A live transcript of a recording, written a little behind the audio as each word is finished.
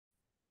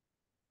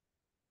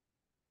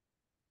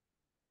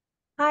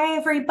Hi,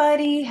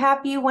 everybody.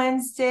 Happy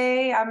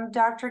Wednesday. I'm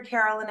Dr.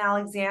 Carolyn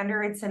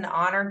Alexander. It's an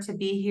honor to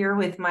be here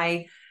with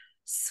my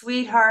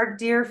sweetheart,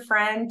 dear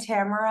friend,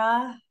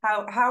 Tamara.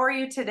 How are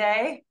you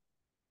today?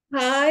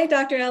 Hi,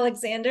 Dr.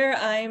 Alexander.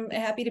 I'm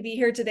happy to be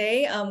here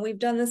today. We've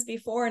done this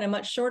before in a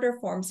much shorter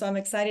form, so I'm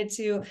excited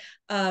to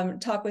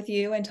talk with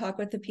you and talk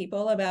with the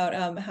people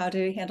about how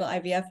to handle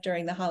IVF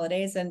during the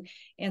holidays and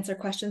answer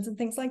questions and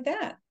things like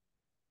that.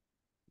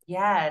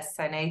 Yes,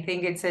 and I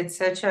think it's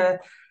such a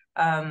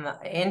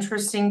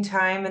interesting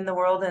time in the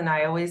world, and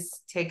I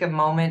always take a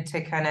moment to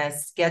kind of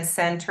get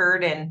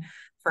centered. And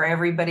for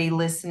everybody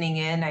listening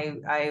in,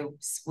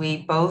 we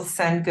both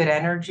send good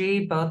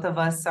energy. Both of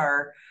us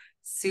are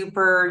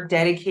super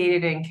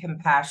dedicated and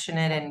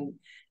compassionate,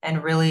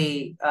 and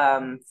really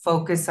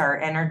focus our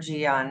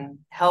energy on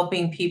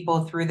helping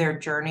people through their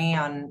journey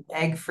on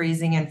egg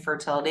freezing and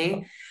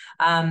fertility.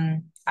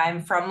 I'm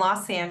from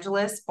Los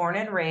Angeles, born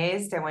and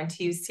raised. I went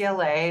to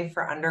UCLA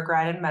for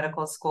undergrad and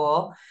medical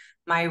school.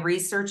 My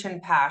research and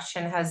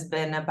passion has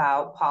been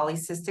about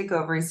polycystic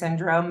ovary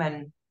syndrome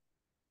and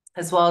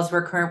as well as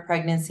recurrent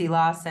pregnancy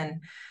loss.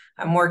 And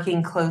I'm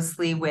working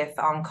closely with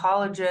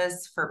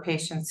oncologists for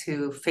patients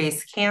who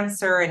face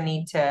cancer and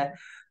need to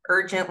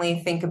urgently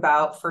think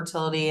about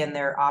fertility and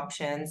their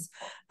options.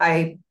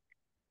 I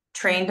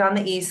trained on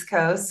the East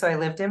Coast, so I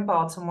lived in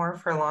Baltimore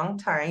for a long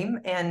time,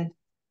 and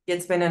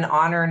it's been an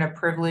honor and a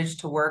privilege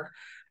to work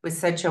with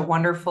such a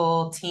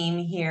wonderful team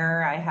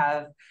here. I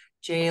have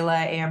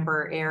Jayla,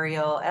 Amber,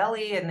 Ariel,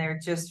 Ellie, and they're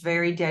just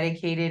very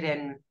dedicated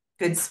and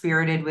good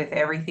spirited with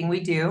everything we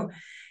do.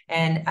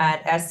 And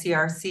at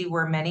SCRC,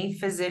 we're many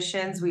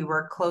physicians. We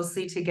work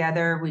closely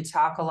together. We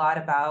talk a lot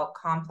about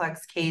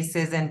complex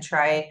cases and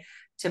try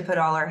to put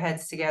all our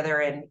heads together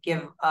and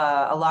give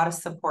a lot of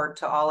support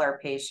to all our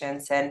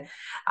patients. And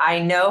I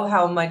know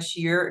how much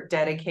you're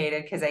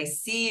dedicated because I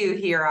see you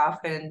here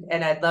often,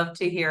 and I'd love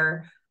to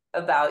hear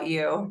about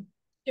you.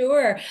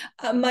 Sure.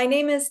 My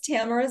name is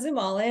Tamara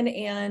ZumMallen,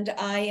 and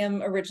I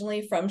am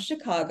originally from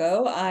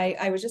Chicago.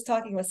 I was just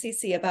talking with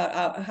Cece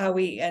about how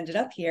we ended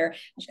up here,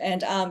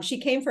 and she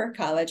came for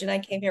college, and I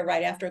came here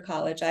right after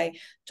college. I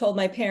told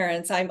my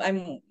parents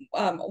I'm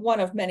one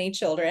of many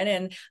children,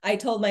 and I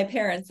told my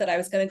parents that I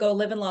was going to go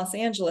live in Los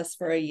Angeles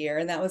for a year,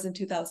 and that was in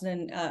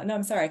 2000. No,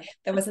 I'm sorry,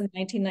 that was in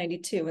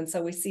 1992, and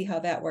so we see how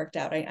that worked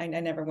out. I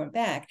never went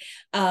back,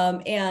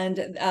 and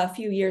a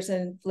few years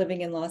in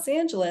living in Los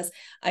Angeles,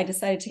 I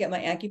decided to get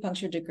my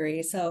acupuncture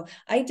degree. So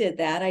I did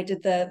that. I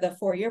did the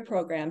 4-year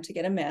program to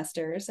get a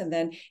master's. And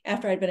then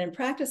after I'd been in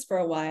practice for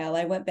a while,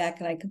 I went back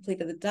and I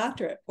completed the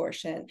doctorate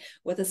portion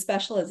with a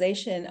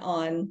specialization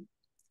on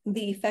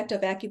the effect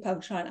of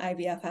acupuncture on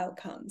IVF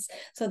outcomes.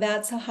 So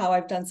that's how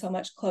I've done so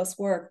much close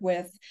work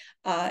with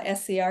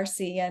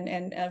SCRC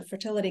and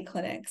fertility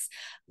clinics.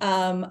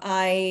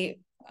 I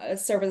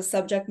serve as a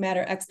subject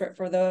matter expert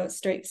for the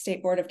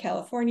State Board of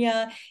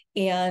California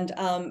and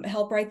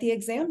help write the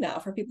exam now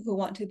for people who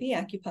want to be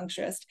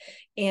acupuncturist.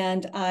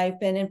 And I've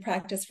been in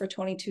practice for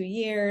 22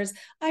 years.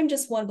 I'm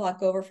just one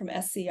block over from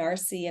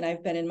SCRC, and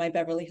I've been in my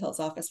Beverly Hills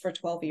office for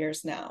 12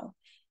 years now.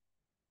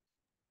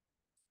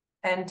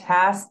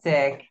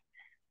 Fantastic.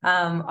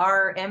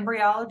 Our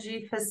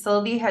embryology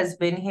facility has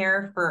been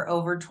here for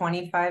over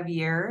 25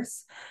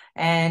 years,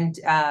 and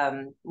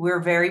we're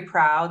very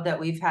proud that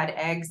we've had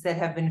eggs that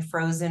have been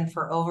frozen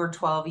for over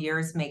 12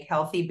 years make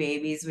healthy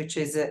babies, which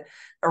is a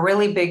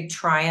really big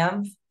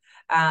triumph.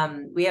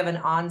 We have an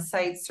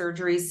on-site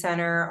surgery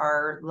center.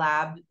 Our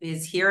lab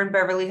is here in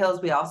Beverly Hills.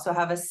 We also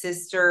have a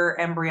sister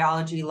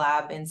embryology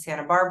lab in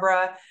Santa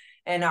Barbara,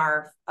 and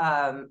our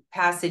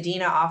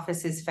Pasadena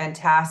office is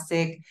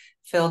fantastic,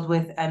 filled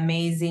with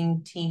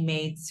amazing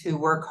teammates who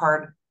work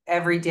hard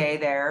every day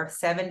there,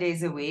 7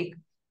 days a week,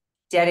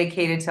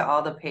 dedicated to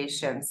all the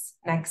patients.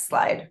 Next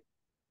slide.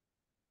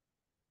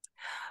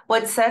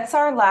 What sets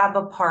our lab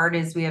apart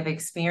is we have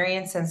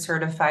experienced and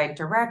certified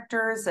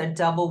directors, a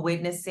double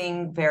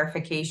witnessing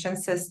verification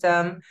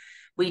system.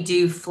 We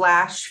do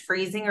flash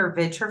freezing or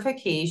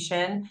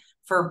vitrification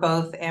for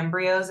both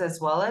embryos as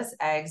well as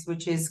eggs,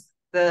 which is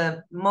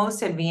the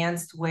most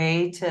advanced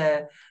way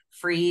to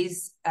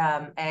freeze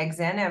eggs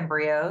and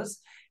embryos.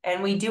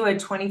 And we do a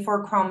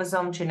 24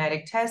 chromosome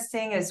genetic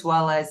testing as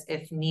well as,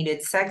 if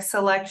needed, sex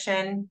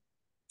selection.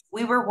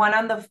 We were one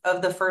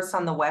of the first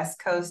on the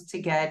West Coast to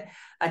get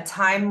a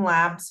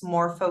time-lapse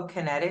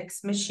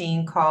morphokinetics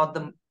machine called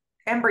the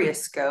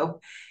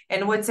EmbryoScope.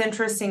 And what's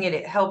interesting,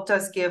 it helped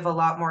us give a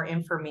lot more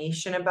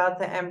information about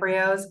the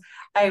embryos.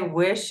 I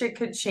wish it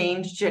could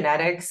change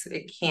genetics.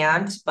 It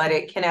can't, but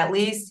it can at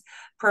least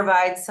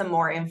provide some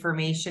more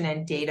information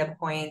and data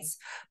points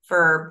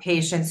for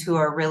patients who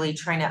are really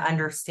trying to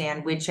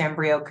understand which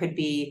embryo could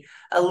be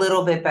a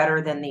little bit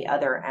better than the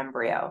other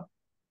embryo.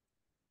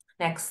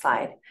 Next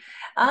slide.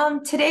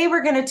 Today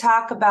we're going to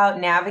talk about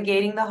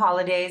navigating the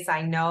holidays.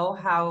 I know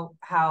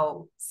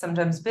how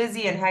sometimes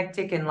busy and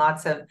hectic and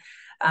lots of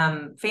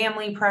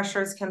family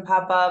pressures can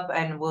pop up,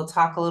 and we'll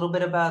talk a little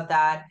bit about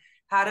that,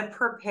 how to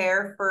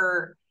prepare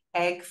for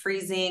egg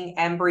freezing,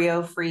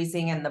 embryo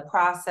freezing in the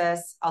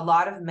process. A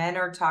lot of men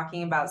are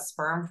talking about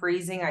sperm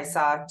freezing. I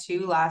saw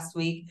 2 last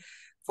week,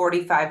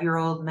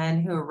 45-year-old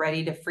men who are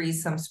ready to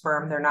freeze some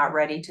sperm. They're not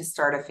ready to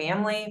start a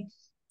family.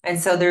 And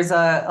so there's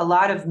a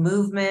lot of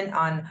movement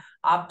on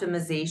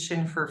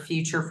optimization for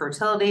future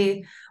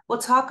fertility. We'll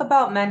talk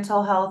about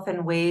mental health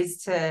and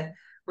ways to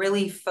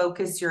really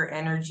focus your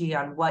energy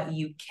on what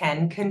you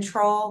can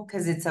control,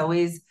 because it's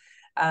always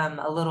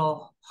a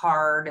little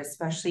hard,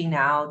 especially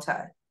now,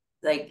 to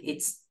like,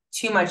 it's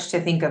too much to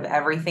think of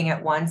everything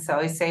at once. So I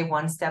always say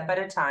one step at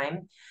a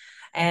time.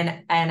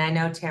 And I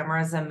know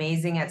Tamara is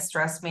amazing at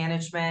stress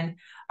management.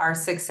 Our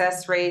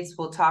success rates,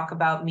 we'll talk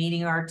about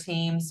meeting our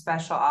team,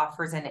 special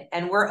offers,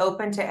 and we're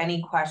open to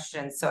any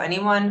questions. So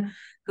anyone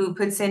who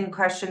puts in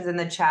questions in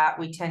the chat,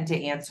 we tend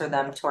to answer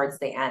them towards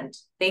the end.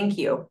 Thank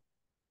you.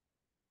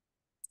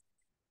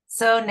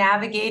 So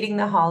navigating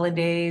the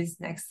holidays,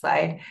 next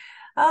slide.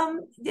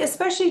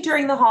 Especially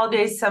during the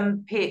holidays,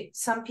 some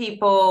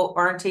people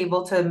aren't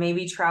able to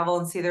maybe travel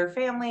and see their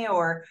family,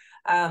 or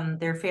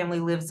their family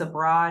lives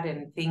abroad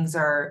and things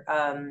are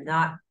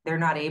they're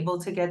not able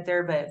to get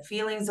there, but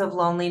feelings of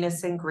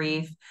loneliness and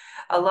grief.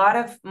 A lot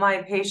of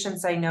my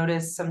patients, I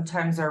notice,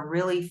 sometimes are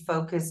really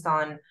focused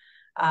on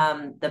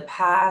the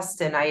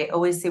past. And I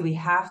always say we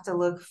have to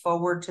look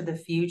forward to the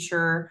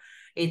future.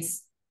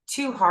 It's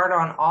too hard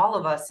on all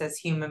of us as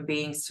human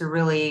beings to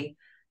really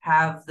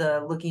have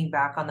the looking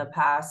back on the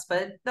past,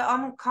 but the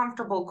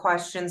uncomfortable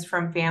questions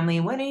from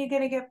family: when are you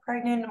going to get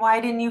pregnant? Why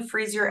didn't you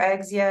freeze your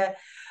eggs yet?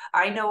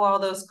 I know all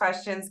those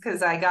questions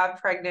because I got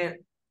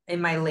pregnant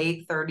in my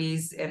late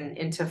 30s and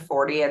into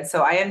 40. And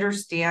so I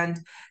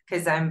understand,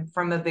 because I'm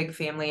from a big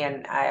family,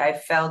 and I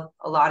felt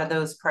a lot of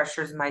those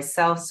pressures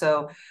myself.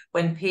 So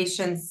when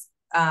patients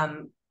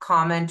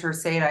comment or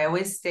say it, I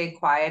always stay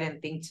quiet and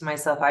think to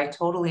myself, I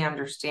totally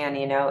understand,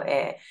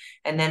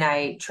 and then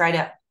I try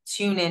to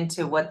tune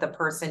into what the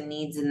person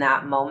needs in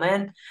that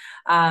moment.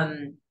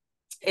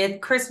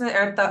 At Christmas,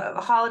 or the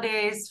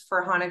holidays,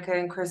 for Hanukkah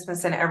and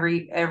Christmas and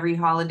every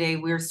holiday,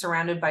 we're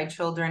surrounded by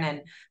children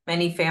and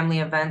many family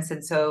events.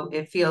 And so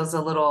it feels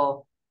a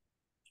little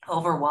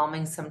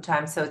overwhelming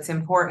sometimes. So it's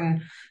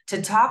important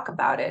to talk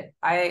about it.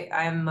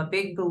 I'm a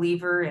big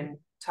believer in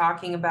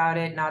talking about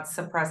it, not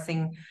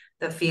suppressing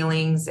the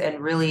feelings, and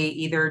really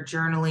either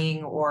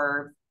journaling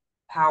or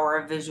power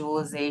of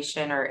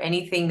visualization or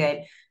anything that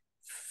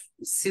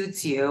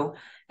suits you.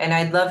 And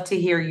I'd love to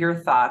hear your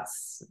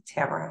thoughts,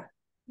 Tamara.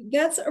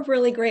 That's a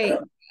really great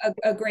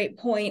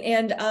point.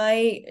 And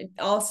I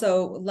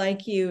also,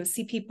 like you,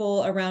 see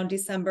people around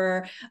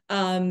December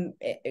come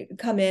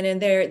in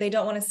and they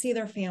don't want to see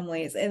their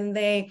families, and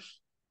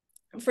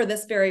for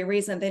this very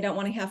reason, they don't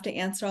want to have to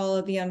answer all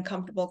of the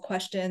uncomfortable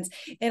questions.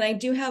 And I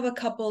do have a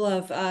couple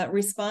of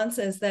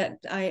responses that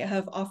I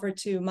have offered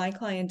to my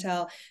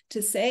clientele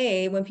to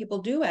say when people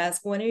do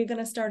ask, when are you going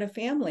to start a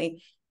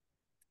family?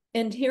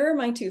 And here are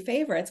my 2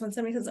 favorites. When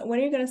somebody says, when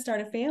are you going to start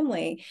a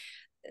family?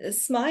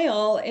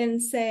 Smile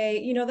and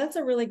say, that's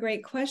a really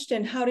great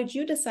question. How did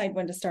you decide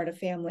when to start a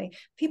family?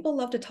 People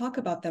love to talk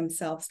about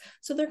themselves.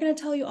 So they're going to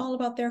tell you all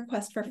about their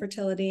quest for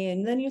fertility.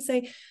 And then you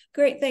say,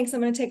 great, thanks.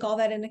 I'm going to take all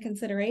that into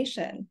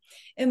consideration.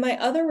 And my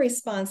other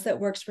response that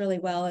works really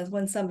well is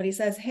when somebody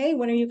says, hey,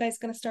 when are you guys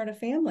going to start a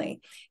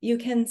family? You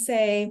can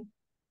say,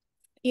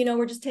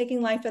 we're just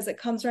taking life as it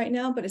comes right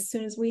now, but as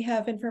soon as we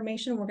have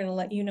information, we're going to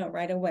let you know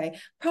right away.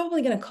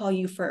 Probably going to call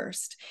you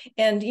first.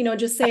 And,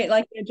 just say it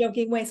like in a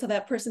joking way so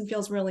that person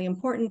feels really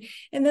important.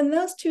 And then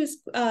those 2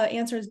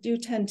 answers do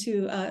tend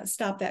to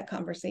stop that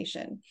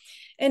conversation.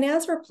 And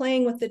as for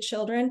playing with the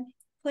children,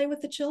 play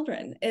with the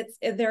children.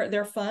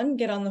 They're fun.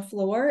 Get on the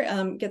floor,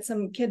 get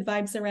some kid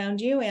vibes around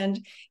you,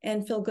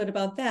 and feel good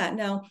about that.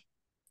 Now,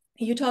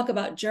 you talk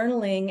about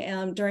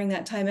journaling during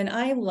that time, and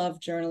I love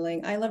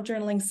journaling. I love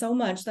journaling so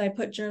much that I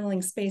put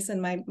journaling space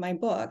in my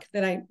book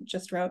that I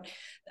just wrote,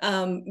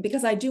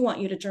 because I do want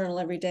you to journal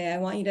every day. I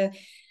want you to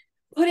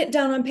put it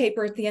down on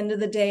paper at the end of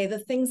the day, the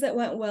things that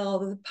went well,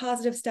 the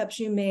positive steps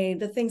you made,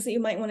 the things that you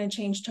might want to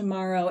change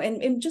tomorrow,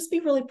 and just be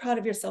really proud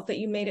of yourself that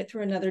you made it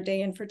through another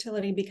day in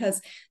fertility,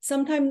 because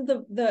sometimes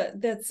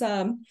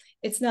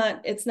it's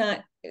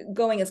not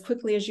going as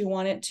quickly as you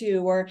want it to,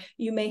 or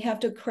you may have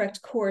to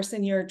correct course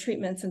in your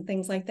treatments and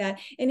things like that.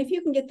 And if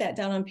you can get that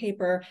down on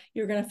paper,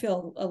 you're going to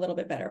feel a little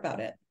bit better about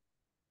it.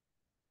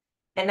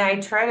 And I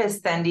try to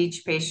send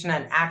each patient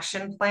an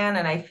action plan.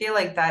 And I feel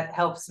like that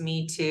helps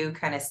me to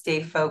kind of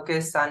stay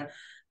focused on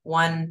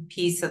one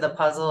piece of the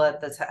puzzle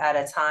at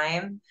a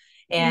time.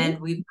 And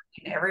we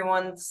bring in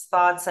everyone's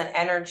thoughts and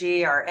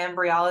energy. Our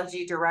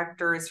embryology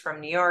director is from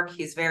New York.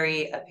 He's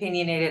very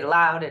opinionated,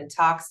 loud, and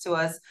talks to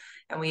us.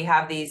 And we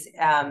have these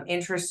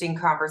interesting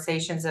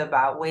conversations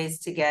about ways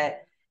to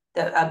get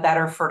a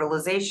better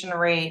fertilization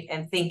rate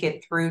and think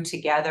it through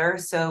together.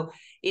 So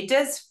it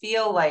does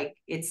feel like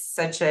it's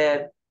such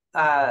a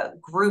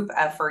group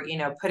effort,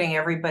 putting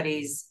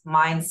everybody's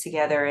minds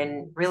together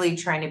and really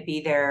trying to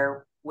be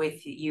there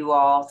with you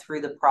all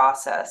through the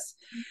process.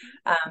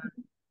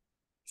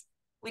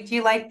 Would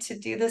you like to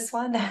do this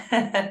one?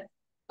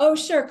 Oh,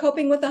 sure.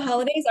 Coping with the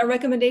holidays, our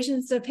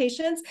recommendations to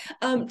patients,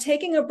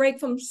 taking a break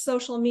from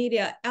social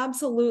media.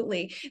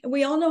 Absolutely.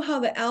 We all know how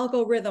the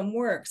algorithm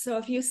works. So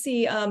if you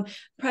see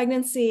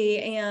pregnancy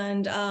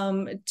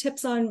and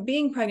tips on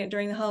being pregnant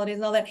during the holidays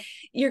and all that,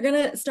 you're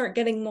going to start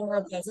getting more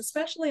of those,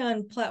 especially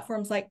on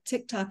platforms like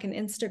TikTok and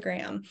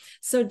Instagram.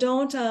 So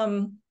don't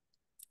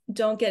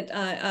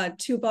get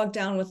too bogged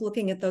down with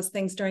looking at those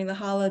things during the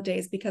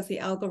holidays, because the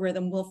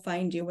algorithm will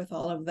find you with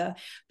all of the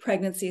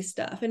pregnancy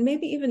stuff, and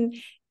maybe even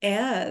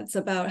ads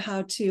about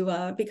how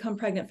to become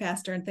pregnant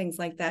faster and things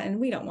like that. And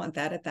we don't want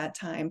that at that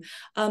time.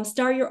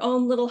 Start your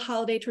own little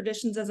holiday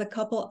traditions as a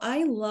couple.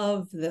 I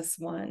love this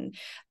one.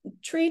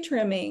 Tree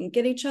trimming,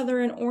 get each other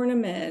an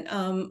ornament,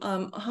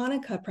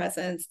 Hanukkah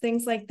presents,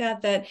 things like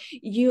that, that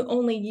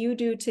only you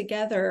do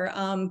together,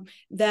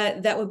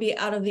 that would be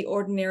out of the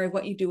ordinary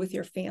what you do with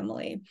your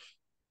family.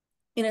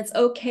 And it's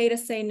okay to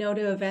say no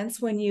to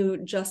events when you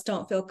just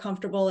don't feel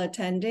comfortable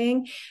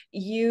attending.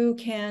 You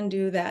can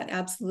do that,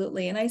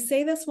 absolutely. And I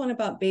say this one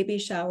about baby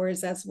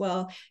showers as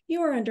well.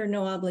 You are under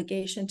no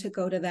obligation to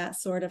go to that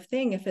sort of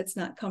thing if it's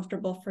not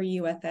comfortable for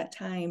you at that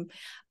time.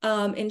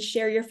 And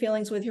share your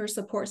feelings with your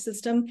support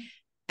system.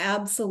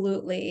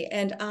 Absolutely.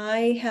 And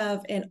I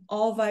have an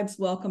all vibes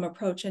welcome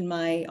approach in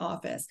my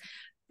office.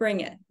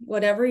 Bring it.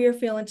 Whatever you're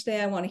feeling today,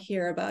 I want to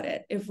hear about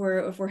it. If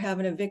we're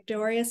having a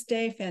victorious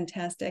day,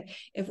 fantastic.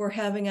 If we're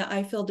having a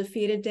I feel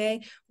defeated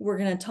day, we're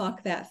going to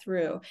talk that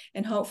through.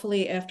 And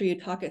hopefully after you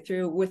talk it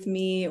through with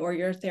me or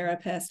your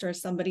therapist or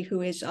somebody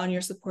who is on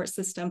your support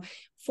system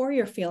for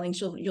your feelings,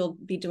 you'll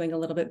be doing a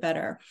little bit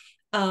better.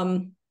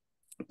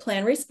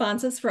 Plan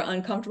responses for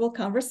uncomfortable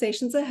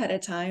conversations ahead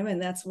of time.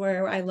 And that's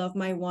where I love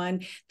my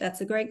one.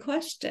 That's a great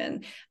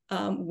question.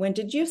 When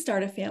did you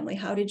start a family?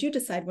 How did you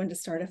decide when to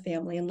start a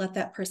family? And let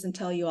that person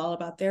tell you all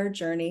about their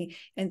journey,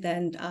 and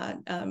then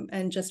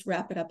and just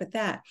wrap it up at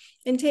that.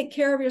 And take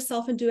care of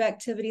yourself and do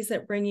activities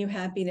that bring you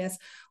happiness.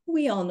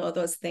 We all know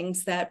those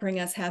things that bring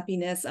us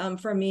happiness.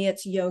 For me,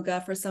 it's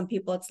yoga. For some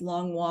people, it's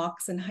long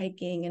walks and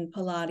hiking and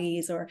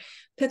Pilates, or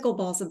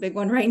pickleball's a big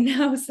one right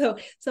now. So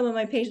some of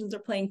my patients are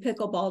playing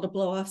pickleball to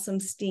blow off some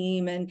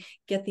steam and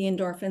get the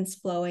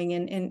endorphins flowing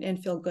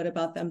and feel good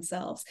about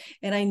themselves.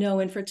 And I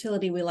know in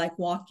fertility, we like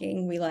walking.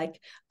 We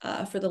like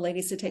for the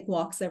ladies to take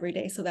walks every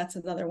day. So that's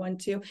another one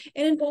too.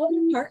 And involve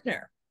your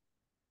partner.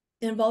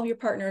 Involve your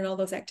partner in all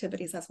those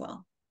activities as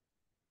well.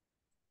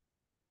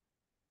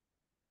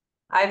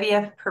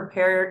 IVF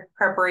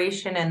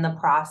preparation and the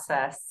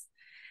process.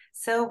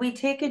 So we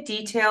take a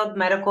detailed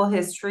medical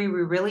history.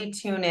 We really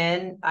tune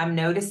in. I'm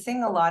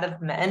noticing a lot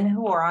of men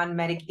who are on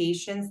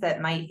medications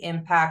that might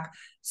impact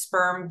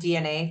sperm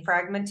DNA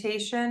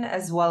fragmentation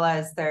as well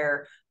as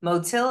their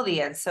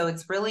motility. And so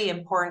it's really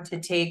important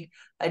to take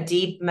a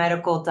deep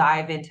medical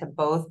dive into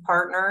both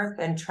partners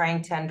and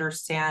trying to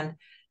understand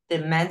the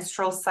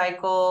menstrual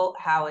cycle,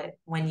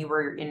 when you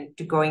were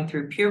going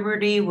through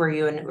puberty, were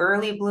you an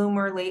early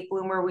bloomer, late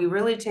bloomer? We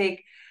really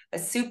take a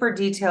super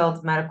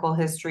detailed medical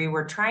history.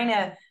 We're trying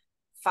to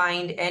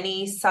find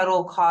any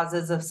subtle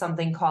causes of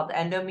something called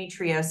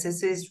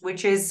endometriosis,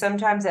 which is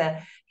sometimes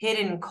a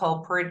hidden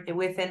culprit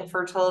with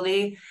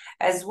infertility,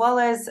 as well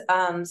as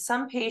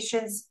some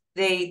patients,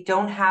 they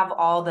don't have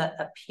all the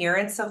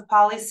appearance of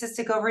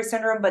polycystic ovary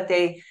syndrome, but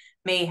they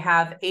may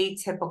have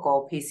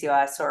atypical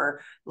PCOS or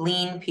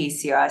lean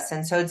PCOS.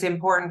 And so it's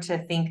important to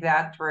think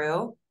that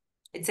through.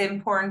 It's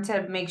important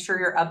to make sure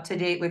you're up to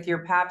date with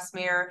your pap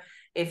smear.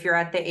 If you're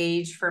at the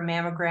age for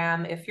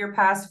mammogram, if you're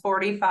past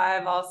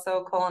 45,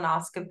 also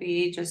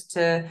colonoscopy, just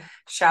to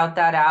shout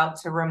that out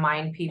to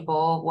remind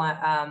people.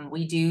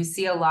 We do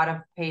see a lot of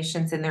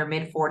patients in their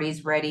mid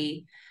 40s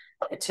ready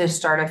to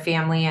start a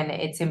family, and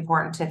it's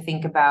important to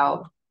think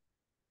about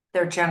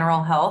their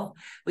general health.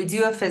 We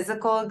do a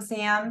physical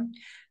exam.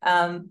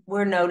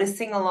 We're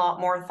noticing a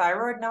lot more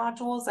thyroid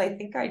nodules. I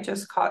think I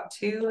just caught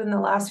 2 in the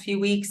last few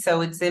weeks.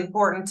 So it's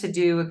important to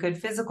do a good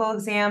physical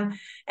exam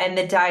and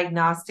the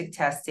diagnostic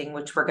testing,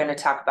 which we're going to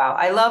talk about.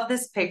 I love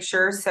this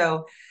picture.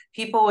 So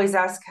people always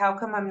ask, how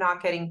come I'm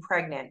not getting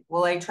pregnant?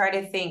 Well, I try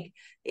to think,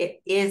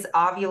 is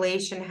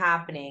ovulation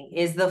happening?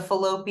 Is the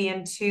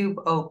fallopian tube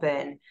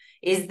open?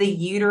 Is the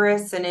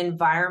uterus an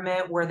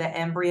environment where the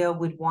embryo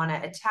would want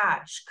to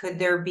attach? Could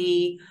there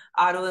be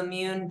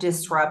autoimmune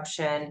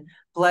disruption,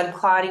 blood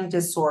clotting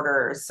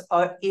disorders?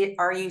 Are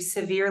you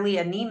severely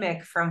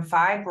anemic from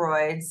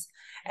fibroids?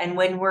 And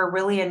when we're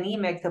really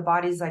anemic, the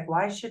body's like,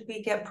 why should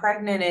we get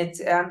pregnant?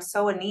 I'm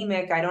so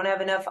anemic. I don't have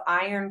enough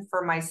iron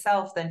for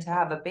myself than to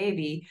have a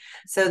baby.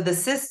 So the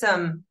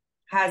system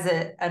has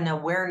an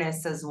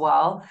awareness as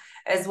well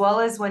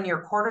as when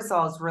your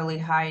cortisol is really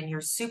high and you're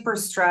super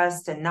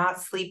stressed and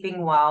not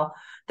sleeping well,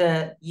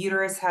 the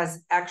uterus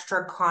has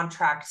extra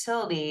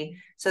contractility.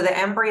 So the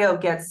embryo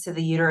gets to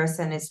the uterus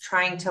and is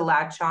trying to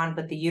latch on,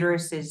 but the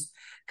uterus is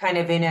kind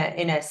of in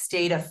a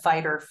state of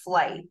fight or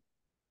flight.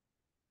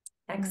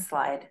 Next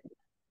slide.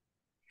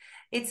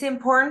 It's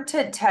important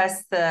to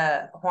test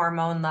the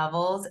hormone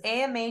levels.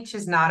 AMH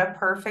is not a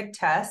perfect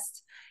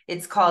test.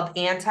 It's called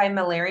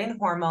anti-Müllerian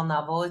hormone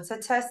level. It's a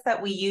test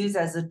that we use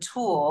as a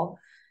tool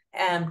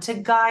to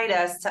guide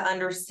us to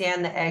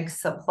understand the egg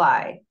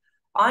supply.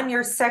 On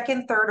your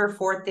second, third, or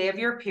fourth day of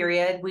your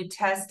period, we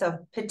test a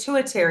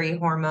pituitary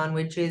hormone,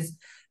 which is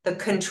the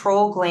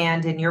control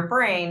gland in your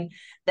brain,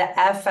 the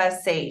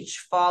FSH,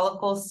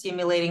 follicle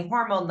stimulating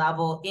hormone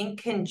level, in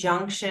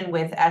conjunction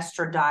with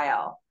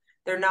estradiol.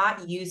 They're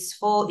not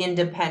useful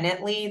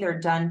independently, they're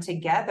done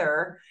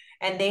together,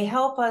 and they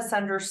help us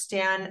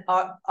understand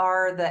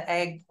are the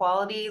egg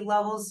quality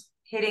levels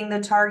hitting the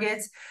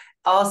targets.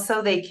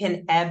 Also, they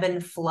can ebb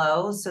and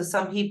flow. So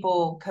some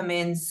people come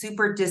in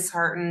super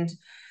disheartened.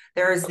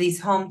 There's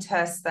these home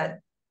tests that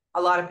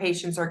a lot of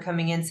patients are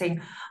coming in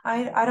saying,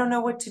 I don't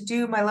know what to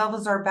do. My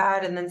levels are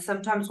bad. And then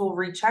sometimes we'll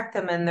recheck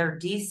them and they're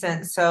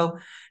decent. So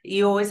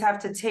you always have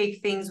to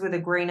take things with a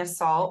grain of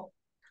salt.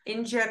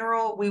 In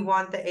general, we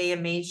want the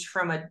AMH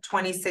from a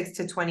 26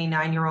 to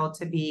 29-year-old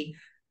to be,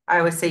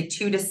 I would say,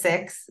 2 to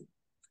 6.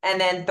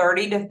 And then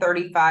 30 to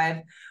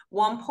 35,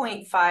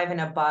 1.5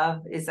 and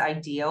above is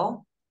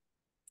ideal.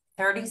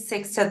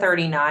 36 to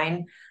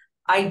 39,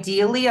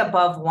 ideally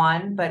above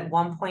 1, but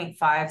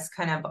 1.5 is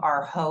kind of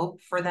our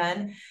hope for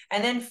then.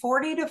 And then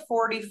 40 to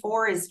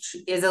 44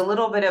 is a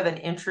little bit of an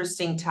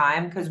interesting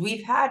time, because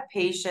we've had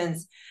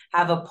patients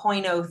have a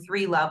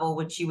 0.03 level,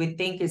 which you would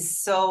think is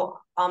so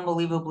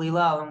unbelievably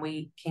low, and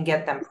we can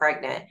get them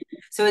pregnant.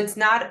 So it's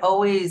not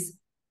always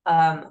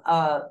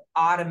a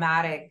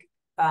automatic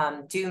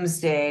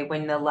doomsday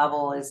when the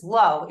level is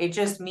low. It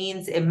just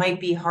means it might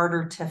be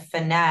harder to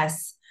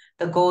finesse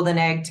the golden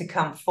egg to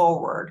come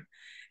forward.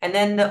 And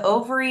then the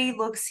ovary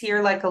looks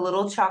here like a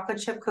little chocolate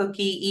chip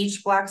cookie.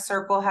 Each black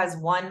circle has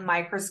one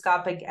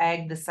microscopic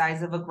egg the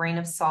size of a grain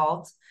of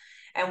salt.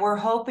 And we're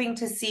hoping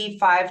to see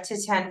 5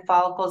 to 10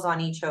 follicles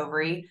on each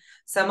ovary.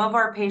 Some of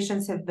our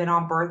patients have been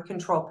on birth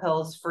control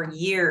pills for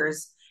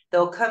years.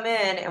 They'll come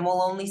in and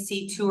we'll only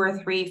see 2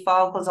 or 3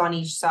 follicles on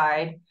each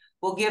side.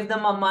 We'll give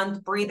them a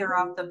month breather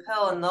off the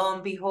pill, and lo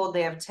and behold,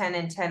 they have 10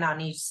 and 10 on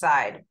each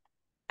side.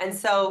 And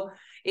so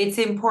it's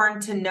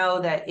important to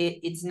know that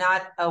it's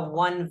not a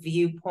one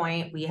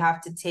viewpoint. We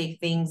have to take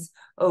things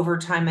over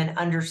time and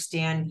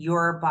understand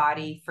your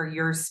body for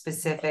your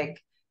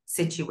specific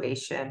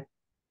situation.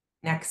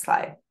 Next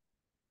slide.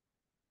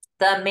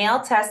 The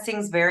male testing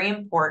is very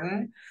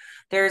important.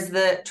 There's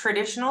the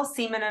traditional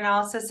semen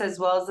analysis as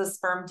well as the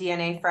sperm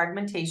DNA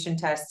fragmentation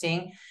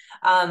testing.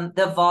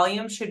 The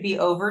volume should be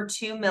over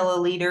 2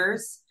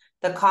 milliliters.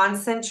 The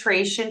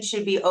concentration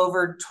should be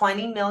over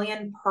 20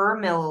 million per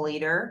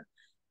milliliter.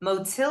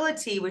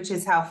 Motility, which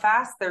is how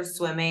fast they're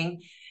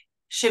swimming,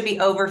 should be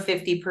over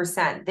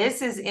 50%.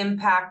 This is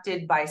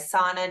impacted by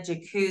sauna,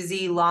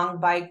 jacuzzi, long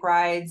bike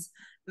rides,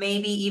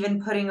 maybe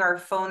even putting our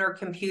phone or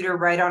computer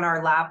right on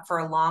our lap for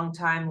a long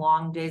time,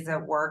 long days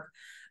at work,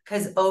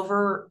 because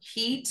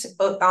overheat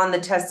on the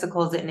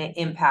testicles and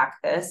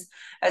impact this,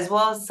 as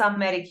well as some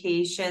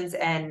medications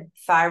and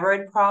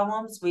thyroid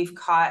problems. We've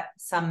caught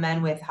some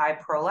men with high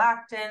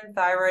prolactin,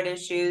 thyroid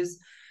issues,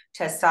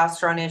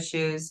 testosterone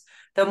issues.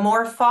 The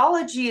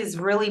morphology is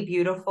really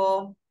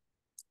beautiful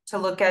to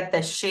look at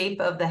the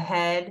shape of the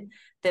head,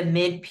 the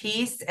mid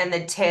piece, and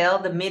the tail.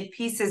 The mid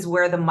piece is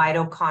where the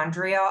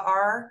mitochondria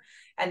are,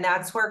 and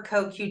that's where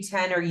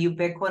CoQ10 or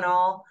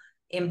ubiquinol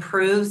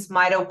improves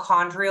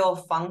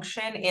mitochondrial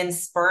function in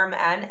sperm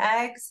and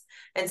eggs.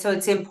 And so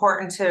it's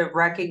important to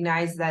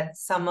recognize that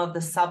some of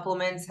the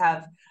supplements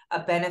have a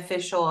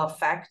beneficial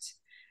effect.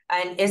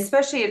 And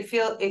especially it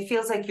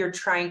feels like you're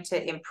trying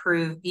to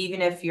improve,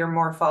 even if your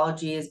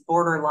morphology is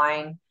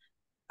borderline.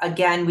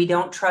 Again, we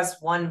don't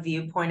trust one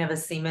viewpoint of a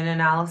semen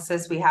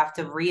analysis. We have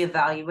to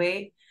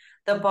reevaluate.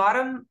 The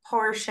bottom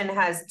portion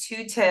has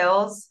 2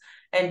 tails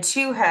and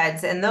 2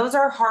 heads, and those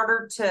are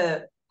harder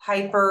to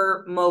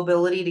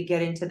hypermobility to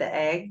get into the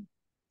egg.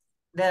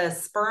 The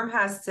sperm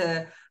has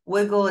to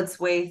wiggle its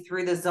way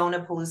through the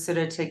zona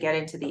pellucida to get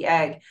into the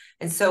egg.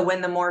 And so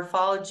when the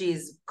morphology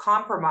is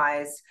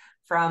compromised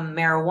from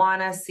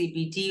marijuana,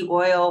 CBD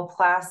oil,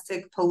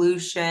 plastic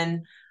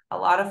pollution, a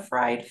lot of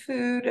fried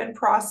food and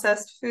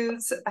processed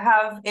foods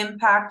have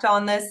impact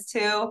on this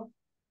too.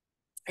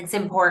 It's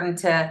important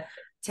to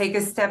take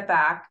a step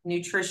back.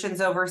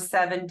 Nutrition's over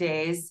 7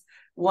 days.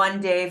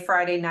 One day,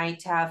 Friday night,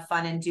 to have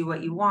fun and do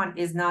what you want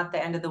is not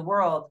the end of the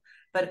world.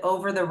 But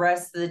over the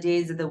rest of the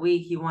days of the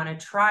week, you want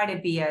to try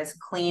to be as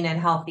clean and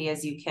healthy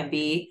as you can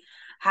be.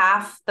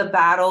 Half the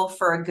battle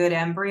for a good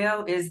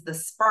embryo is the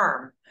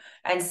sperm.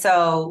 And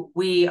so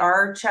we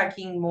are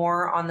checking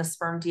more on the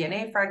sperm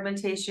DNA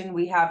fragmentation.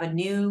 We have a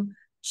new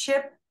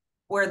chip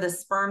where the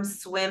sperm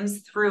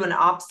swims through an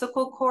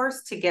obstacle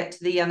course to get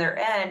to the other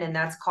end, and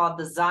that's called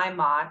the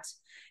zymote.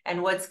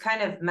 And what's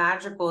kind of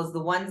magical is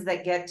the ones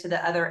that get to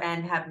the other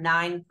end have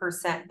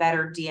 9%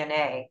 better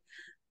DNA.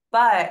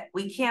 But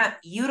we can't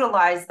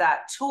utilize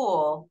that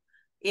tool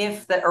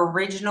if the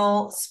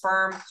original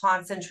sperm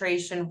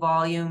concentration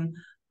volume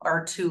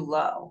are too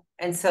low.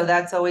 And so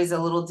that's always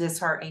a little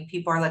disheartening.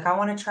 People are like, I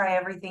want to try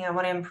everything. I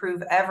want to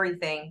improve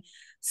everything.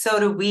 So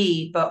do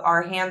we, but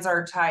our hands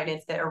are tied.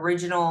 If the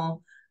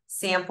original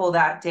sample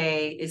that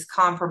day is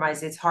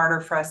compromised, it's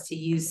harder for us to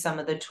use some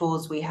of the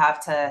tools we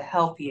have to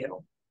help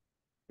you.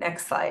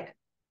 Next slide.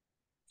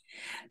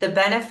 The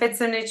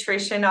benefits of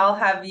nutrition. I'll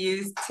have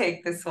you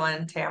take this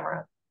one,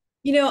 Tamara.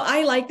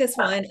 I like this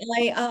one.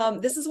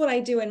 This is what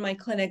I do in my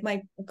clinic.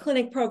 My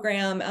clinic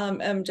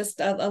program, just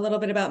a little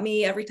bit about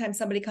me. Every time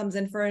somebody comes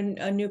in for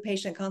a new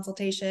patient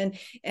consultation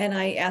and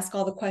I ask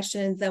all the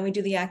questions, then we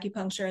do the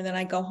acupuncture, and then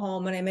I go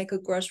home and I make a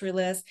grocery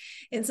list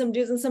and some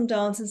do's and some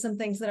don'ts and some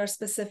things that are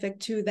specific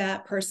to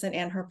that person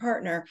and her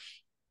partner.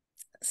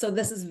 So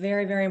this is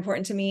very, very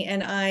important to me.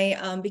 And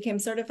I became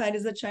certified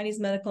as a Chinese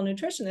medical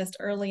nutritionist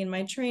early in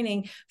my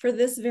training for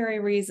this very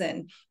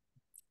reason.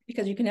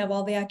 Because you can have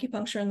all the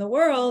acupuncture in the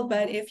world,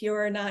 but if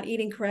you're not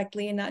eating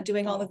correctly and not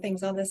doing all the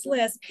things on this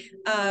list,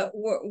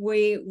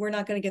 we're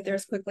not going to get there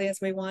as quickly as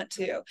we want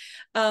to.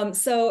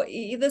 So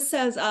this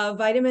says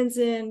vitamins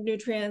and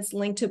nutrients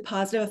linked to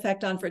positive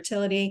effect on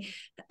fertility,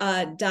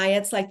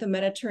 diets like the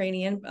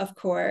Mediterranean, of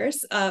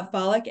course,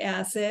 folic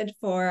acid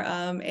for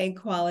egg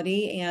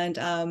quality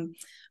and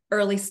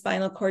early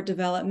spinal cord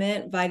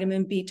development,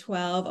 vitamin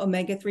B12,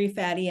 omega-3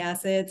 fatty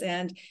acids,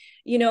 and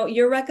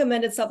your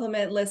recommended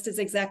supplement list is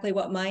exactly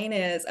what mine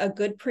is: a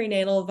good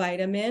prenatal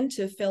vitamin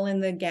to fill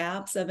in the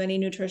gaps of any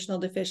nutritional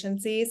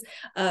deficiencies,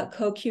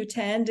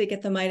 CoQ10 to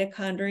get the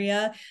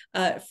mitochondria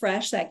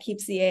fresh, that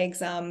keeps the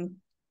eggs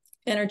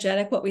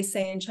energetic. What we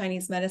say in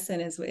Chinese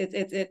medicine is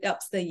it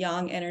ups the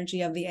yang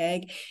energy of the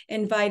egg,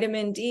 and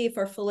vitamin D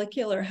for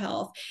follicular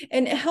health.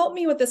 And help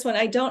me with this one.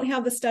 I don't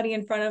have the study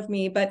in front of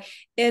me, but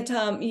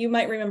you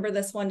might remember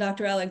this one,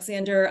 Dr.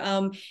 Alexander.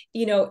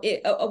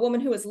 A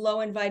woman who is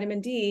low in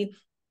vitamin D,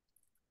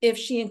 if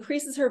she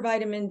increases her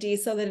vitamin D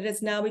so that it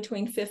is now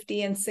between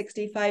 50 and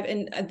 65,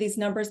 and these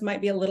numbers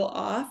might be a little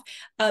off,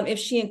 if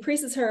she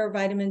increases her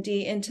vitamin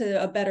D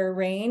into a better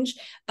range,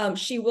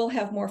 she will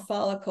have more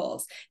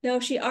follicles. Now,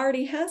 if she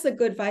already has a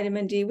good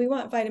vitamin D, we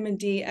want vitamin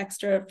D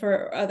extra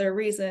for other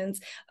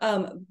reasons.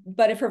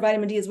 But if her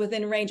vitamin D is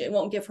within range, it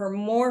won't give her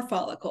more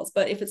follicles.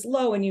 But if it's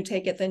low and you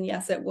take it, then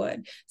yes, it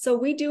would. So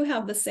we do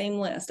have the same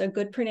list: a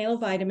good prenatal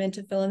vitamin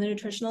to fill in the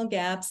nutritional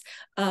gaps,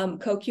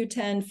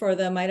 CoQ10 for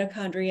the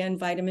mitochondria, and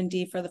vitamin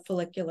D for the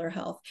follicular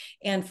health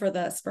and for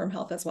the sperm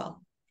health as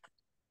well.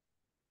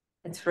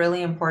 It's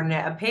really important.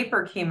 A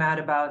paper came out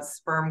about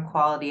sperm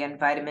quality and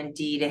vitamin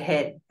D to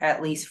hit at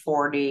least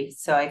 40.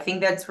 So I think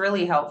that's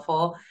really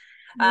helpful.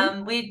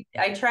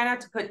 I try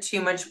not to put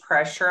too much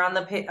pressure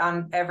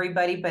on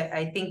everybody, but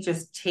I think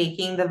just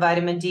taking the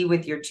vitamin D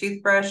with your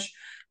toothbrush,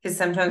 because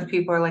sometimes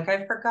people are like,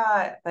 I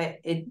forgot, but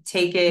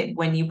take it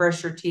when you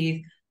brush your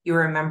teeth. You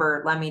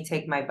remember, let me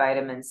take my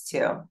vitamins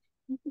too.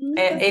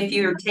 If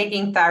you're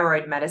taking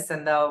thyroid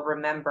medicine, though,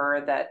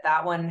 remember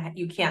that one,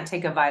 you can't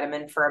take a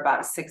vitamin for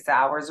about 6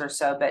 hours or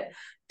so, but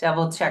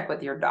double check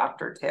with your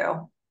doctor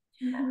too.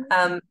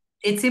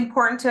 It's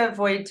important to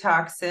avoid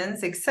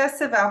toxins.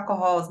 Excessive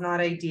alcohol is not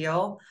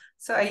ideal.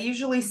 So I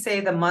usually say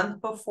the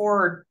month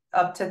before,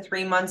 up to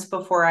 3 months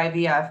before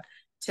IVF,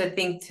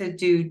 to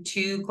do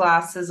 2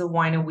 glasses of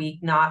wine a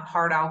week, not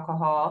hard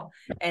alcohol.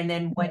 And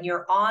then when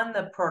you're on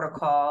the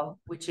protocol,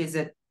 which is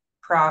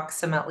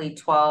approximately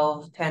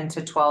 10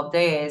 to 12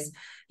 days,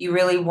 you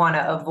really want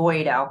to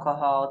avoid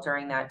alcohol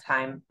during that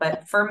time.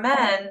 But for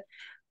men,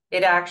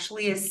 it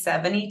actually is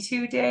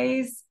 72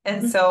 days.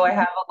 And so I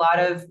have a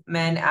lot of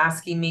men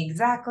asking me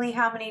exactly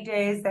how many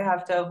days they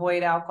have to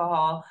avoid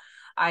alcohol.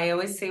 I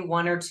always say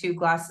 1 or 2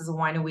 glasses of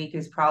wine a week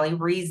is probably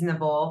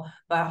reasonable,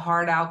 but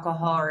hard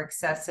alcohol or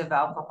excessive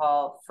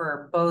alcohol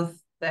for both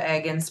the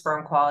egg and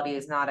sperm quality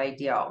is not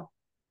ideal.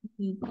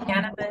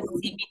 Cannabis,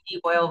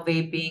 CBD oil,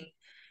 vaping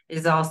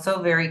is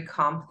also very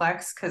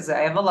complex, because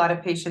I have a lot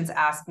of patients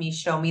ask me,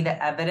 show me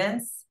the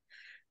evidence.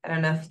 I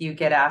don't know if you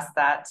get asked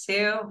that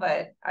too,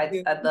 but I'd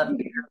love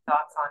to hear your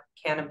thoughts on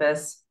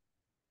cannabis.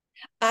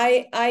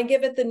 I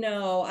give it the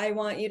no. I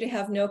want you to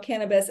have no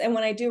cannabis. And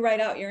when I do write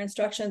out your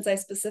instructions, I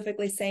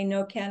specifically say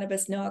no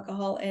cannabis, no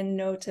alcohol, and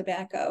no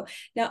tobacco.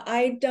 Now,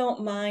 I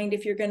don't mind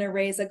if you're going to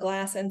raise a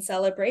glass in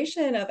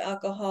celebration of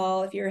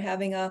alcohol. If you're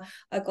having a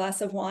glass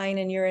of wine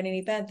and you're at an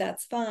event,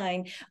 that's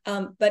fine.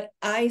 But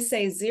I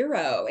say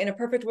 0. In a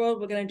perfect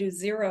world, we're going to do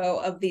 0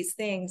 of these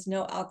things: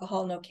 no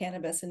alcohol, no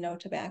cannabis, and no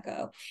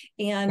tobacco.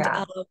 And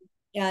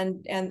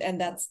and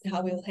that's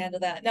how we will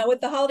handle that. Now,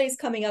 with the holidays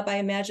coming up, I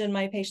imagine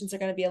my patients are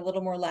going to be a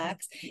little more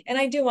lax, and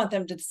I do want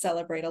them to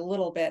celebrate a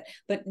little bit,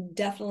 but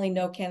definitely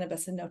no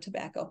cannabis and no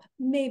tobacco,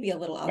 maybe a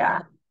little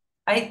alcohol.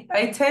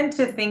 I tend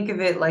to think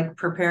of it like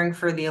preparing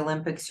for the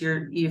Olympics.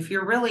 If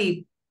you're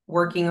really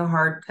working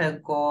hard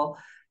to goal,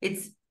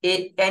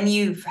 and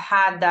you've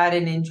had that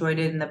and enjoyed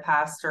it in the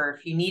past, or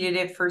if you needed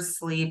it for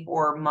sleep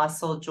or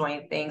muscle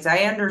joint things,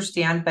 I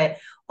understand, but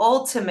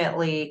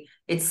ultimately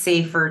it's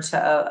safer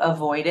to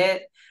avoid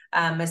it,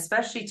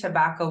 especially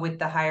tobacco, with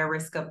the higher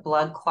risk of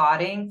blood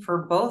clotting for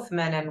both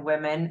men and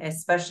women,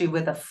 especially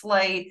with a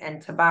flight,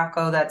 and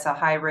tobacco, that's a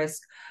high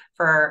risk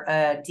for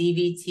a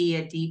DVT,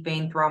 a deep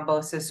vein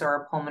thrombosis, or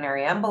a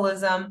pulmonary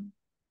embolism.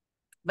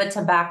 But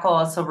tobacco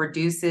also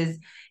reduces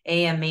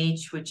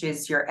AMH, which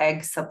is your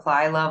egg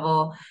supply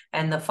level,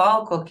 and the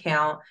follicle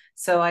count.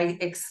 So I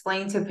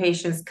explain to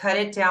patients, cut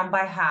it down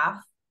by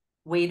half.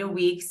 wait a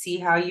week, see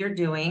how you're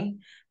doing.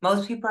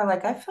 Most people are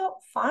like, I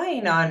felt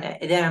fine on it.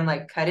 And then I'm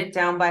like, cut it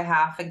down by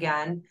half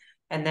again,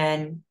 and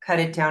then cut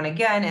it down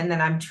again. And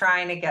then I'm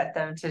trying to get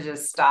them to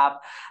just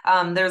stop.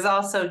 There's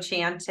also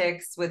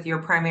Chantix with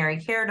your primary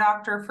care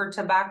doctor for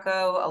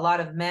tobacco. A lot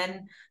of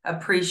men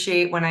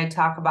appreciate when I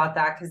talk about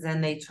that, because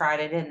then they tried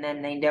it and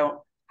then they don't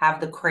have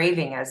the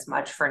craving as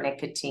much for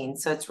nicotine.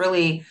 So it's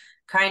really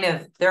kind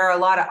of, there are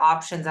a lot of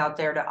options out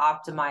there to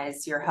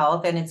optimize your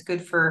health, and it's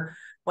good for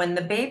when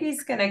the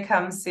baby's going to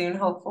come soon,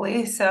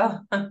 hopefully. So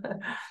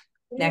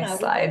next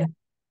slide.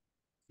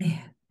 Yeah,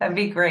 that'd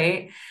be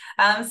great.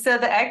 So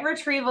the egg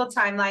retrieval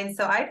timeline.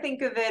 So I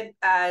think of it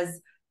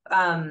as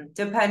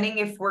depending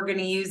if we're going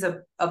to use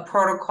a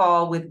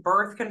protocol with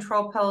birth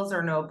control pills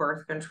or no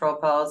birth control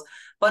pills.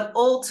 But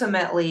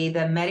ultimately, the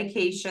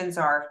medications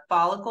are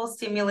follicle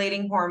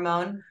stimulating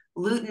hormone,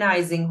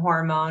 luteinizing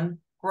hormone,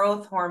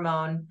 growth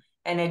hormone,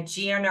 and a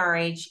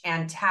GnRH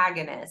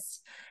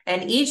antagonist.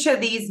 And each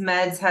of these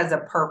meds has a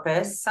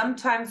purpose.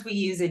 Sometimes we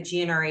use a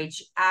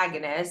GnRH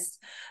agonist,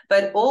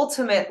 but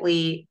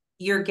ultimately,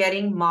 you're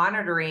getting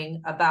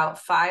monitoring about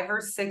 5 or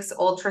 6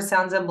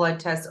 ultrasounds and blood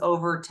tests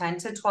over 10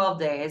 to 12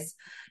 days.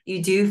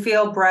 You do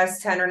feel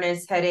breast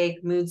tenderness,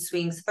 headache, mood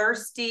swings,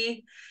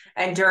 thirsty.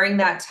 And during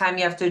that time,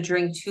 you have to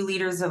drink 2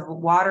 liters of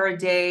water a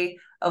day,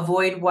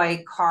 avoid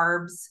white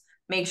carbs,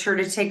 make sure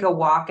to take a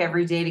walk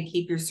every day to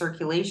keep your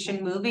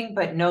circulation moving,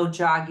 but no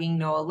jogging,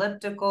 no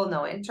elliptical,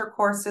 no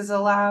intercourse is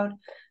allowed.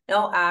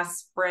 No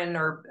aspirin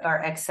or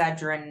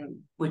Excedrin,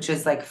 which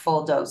is like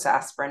full dose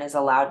aspirin, is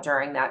allowed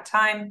during that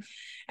time.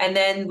 And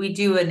then we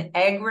do an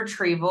egg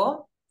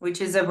retrieval,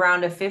 which is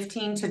around a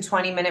 15 to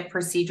 20-minute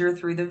procedure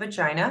through the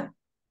vagina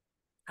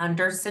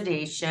under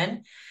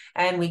sedation.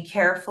 And we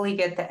carefully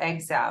get the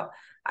eggs out.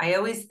 I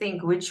always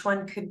think which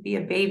one could be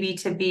a baby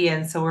to be.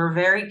 And so we're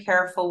very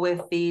careful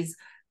with these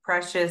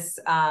precious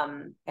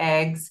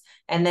eggs.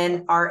 And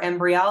then our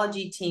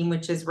embryology team,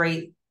 which is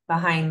right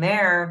behind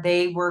there,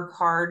 they work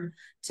hard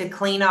to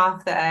clean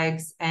off the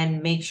eggs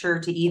and make sure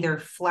to either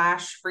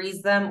flash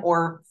freeze them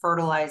or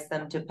fertilize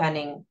them,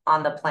 depending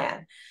on the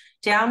plan.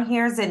 Down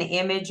here is an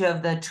image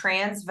of the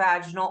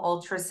transvaginal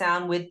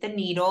ultrasound with the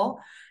needle.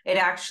 It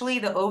actually,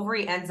 the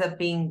ovary ends up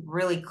being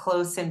really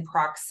close in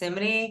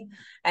proximity.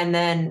 And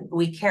then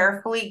we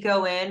carefully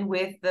go in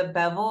with the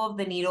bevel of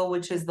the needle,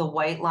 which is the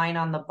white line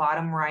on the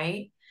bottom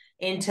right,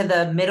 into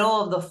the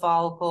middle of the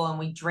follicle, and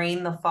we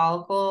drain the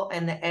follicle,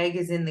 and the egg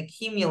is in the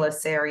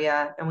cumulus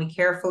area, and we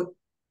carefully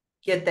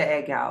get the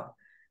egg out.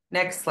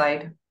 Next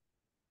slide.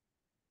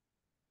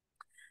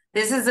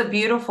 This is a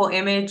beautiful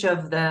image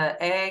of the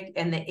egg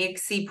and the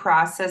ICSI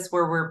process,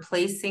 where we're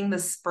placing the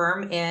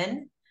sperm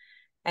in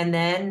and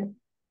then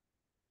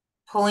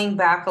pulling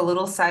back a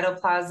little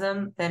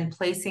cytoplasm, then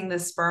placing the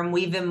sperm.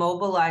 We've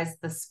immobilized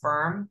the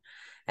sperm.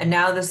 And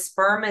now the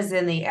sperm is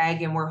in the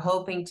egg, and we're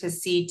hoping to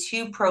see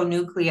 2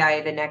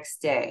 pronuclei the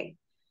next day.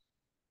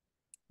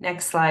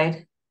 Next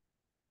slide.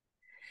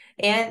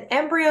 And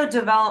embryo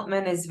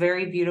development is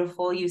very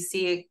beautiful. You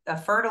see a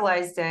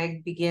fertilized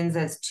egg begins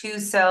as 2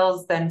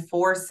 cells, then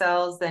 4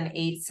 cells, then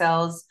 8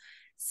 cells,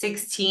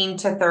 16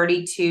 to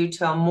 32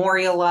 to a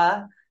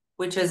morula,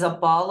 which is a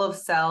ball of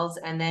cells,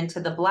 and then to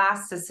the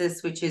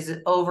blastocyst, which is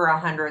over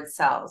 100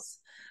 cells.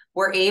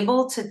 We're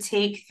able to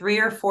take 3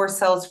 or 4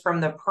 cells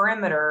from the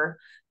perimeter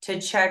to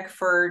check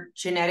for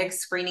genetic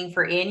screening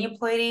for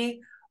aneuploidy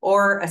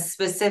or a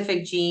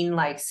specific gene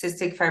like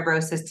cystic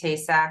fibrosis,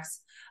 Tay-Sachs.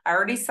 I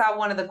already saw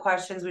one of the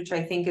questions, which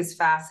I think is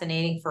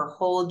fascinating, for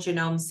whole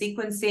genome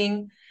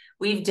sequencing.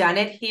 We've done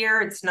it here.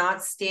 It's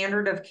not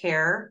standard of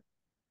care,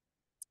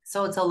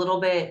 so it's a little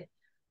bit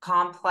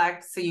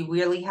complex. So you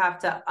really have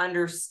to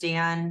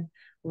understand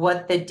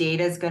what the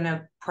data is going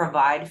to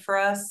provide for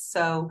us.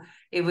 So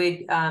it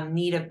would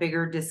need a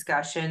bigger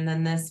discussion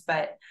than this,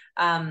 but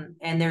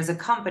and there's a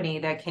company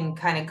that can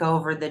kind of go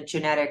over the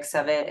genetics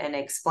of it and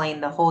explain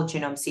the whole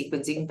genome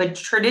sequencing. But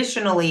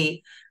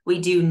traditionally, we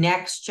do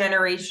next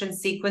generation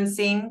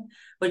sequencing,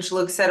 which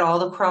looks at all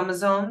the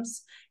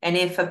chromosomes. And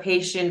if a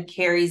patient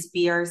carries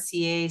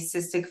BRCA,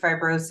 cystic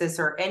fibrosis,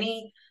 or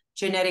any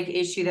genetic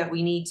issue that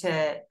we need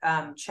to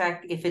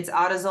check, if it's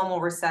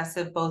autosomal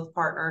recessive, both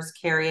partners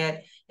carry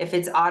it. If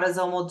it's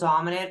autosomal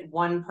dominant,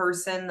 one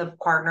person, the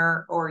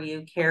partner or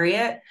you, carry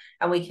it,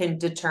 and we can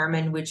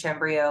determine which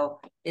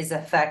embryo is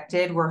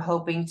affected. We're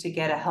hoping to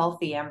get a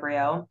healthy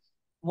embryo.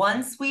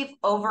 Once we've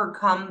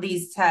overcome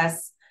these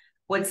tests,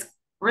 what's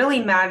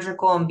really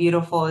magical and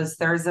beautiful is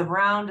there's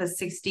around a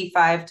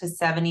 65 to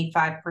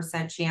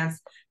 75%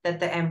 chance that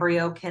the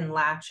embryo can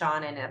latch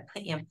on and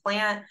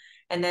implant,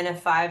 and then a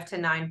 5 to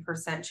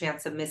 9%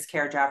 chance of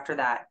miscarriage after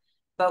that.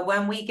 But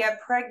when we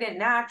get pregnant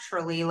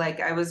naturally,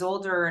 like I was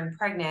older and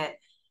pregnant,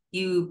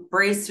 you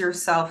brace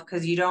yourself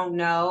because you don't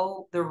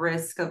know the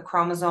risk of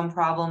chromosome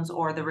problems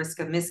or the risk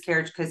of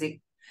miscarriage, because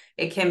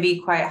it can be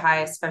quite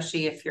high,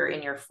 especially if you're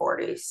in your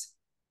 40s.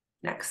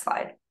 Next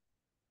slide.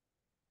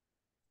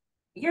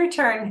 Your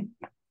turn.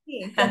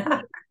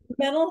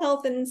 Mental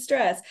health and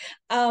stress.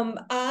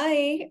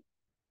 I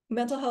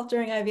Mental health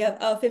during IVF.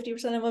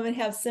 50% of women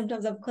have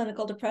symptoms of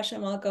clinical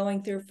depression while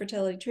going through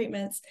fertility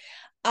treatments.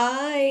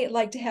 I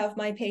like to have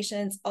my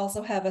patients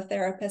also have a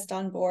therapist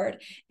on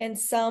board, and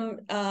some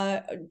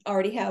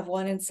already have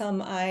one, and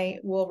some I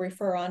will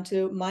refer on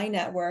to my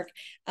network.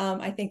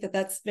 I think that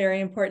that's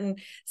very important.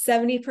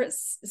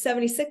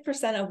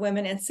 76% of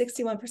women and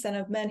 61%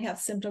 of men have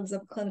symptoms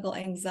of clinical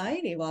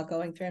anxiety while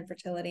going through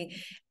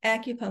infertility.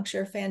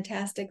 Acupuncture,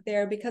 fantastic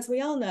there, because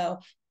we all know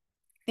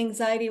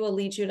anxiety will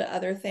lead you to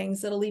other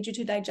things. It'll lead you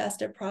to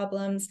digestive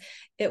problems.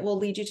 It will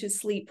lead you to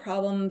sleep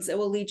problems. It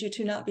will lead you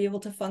to not be able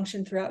to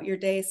function throughout your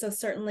day. So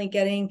certainly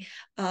getting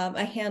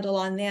a handle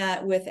on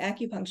that with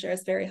acupuncture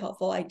is very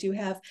helpful. I do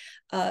have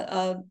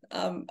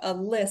a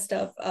list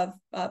of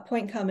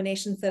point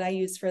combinations that I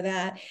use for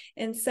that.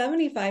 And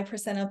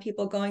 75% of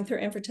people going through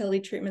infertility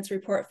treatments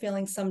report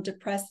feeling some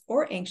depressed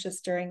or anxious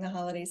during the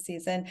holiday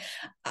season.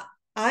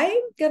 I'm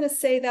going to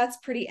say that's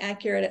pretty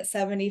accurate at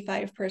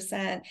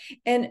 75%.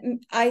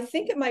 And I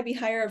think it might be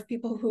higher of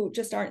people who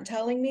just aren't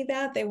telling me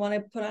that. They want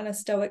to put on a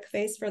stoic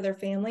face for their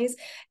families.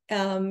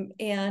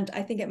 And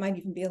I think it might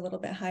even be a little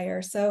bit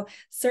higher. So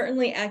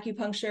certainly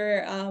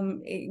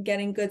acupuncture,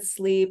 getting good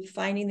sleep,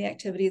 finding the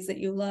activities that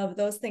you love,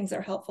 those things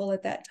are helpful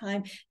at that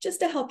time, just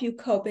to help you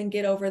cope and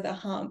get over the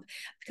hump.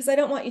 Because I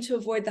don't want you to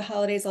avoid the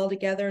holidays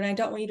altogether, and I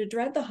don't want you to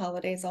dread the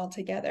holidays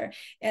altogether.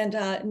 And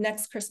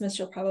next Christmas,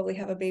 you'll probably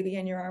have a baby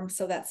in your arms,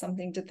 so that's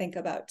something to think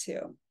about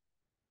too.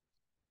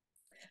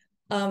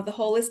 The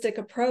holistic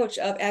approach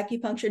of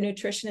acupuncture,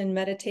 nutrition, and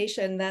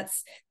meditation,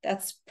 that's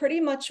pretty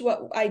much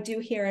what I do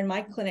here in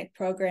my clinic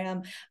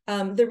program.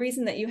 The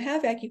reason that you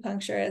have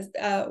acupuncture is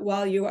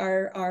while you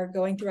are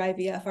going through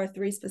IVF are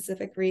three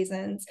specific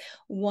reasons.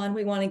 One,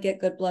 we want to get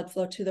good blood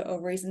flow to the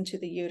ovaries and to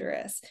the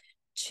uterus.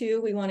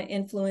 Two, we want to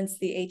influence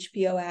the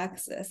HPO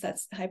axis,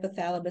 that's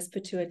hypothalamus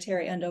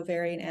pituitary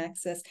endovarian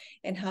axis,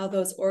 and how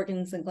those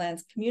organs and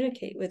glands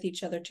communicate with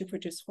each other to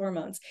produce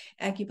hormones.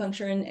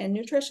 Acupuncture and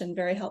nutrition,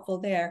 very helpful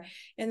there.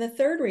 And the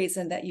third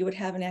reason that you would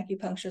have an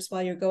acupuncturist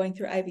while you're going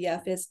through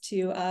IVF is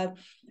to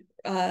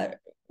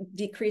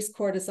decrease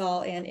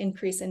cortisol and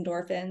increase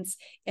endorphins,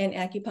 and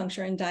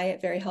acupuncture and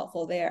diet, very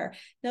helpful there.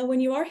 Now,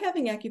 when you are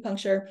having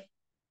acupuncture,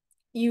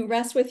 you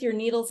rest with your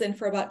needles in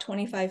for about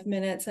 25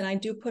 minutes, and I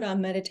do put on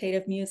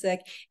meditative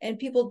music, and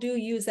people do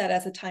use that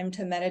as a time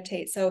to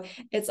meditate. So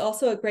it's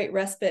also a great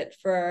respite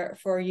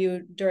for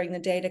you during the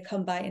day to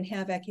come by and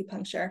have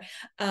acupuncture.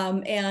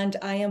 And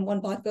I am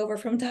 1 block over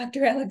from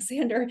Dr.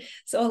 Alexander,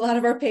 so a lot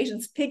of our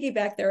patients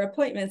piggyback their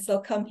appointments.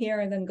 They'll come here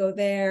and then go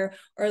there,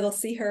 or they'll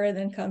see her and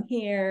then come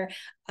here.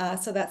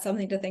 So that's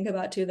something to think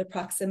about too, the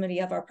proximity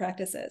of our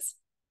practices.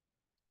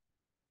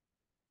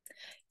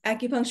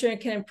 Acupuncture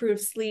can improve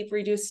sleep,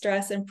 reduce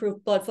stress,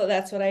 improve blood flow.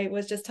 That's what I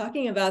was just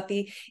talking about.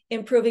 The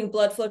improving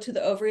blood flow to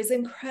the ovaries is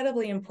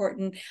incredibly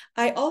important.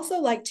 I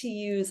also like to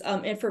use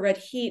infrared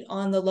heat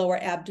on the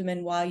lower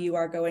abdomen while you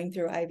are going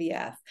through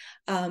IVF.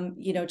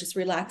 Just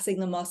relaxing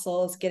the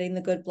muscles, getting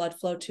the good blood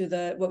flow to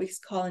the, what we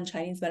call in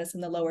Chinese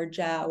medicine, the lower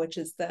jiao, which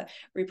is the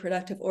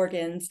reproductive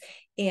organs,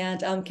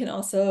 and can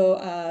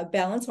also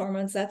balance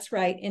hormones. That's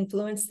right,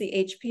 influence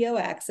the HPO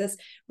axis,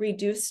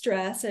 reduce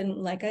stress, and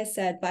like I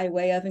said, by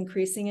way of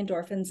increasing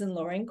endorphins and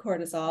lowering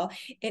cortisol,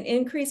 and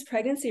increase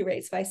pregnancy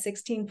rates by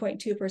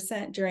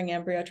 16.2% during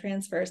embryo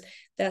transfers.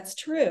 That's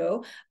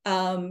true.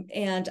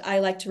 And I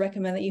like to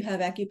recommend that you have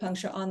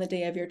acupuncture on the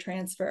day of your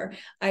transfer,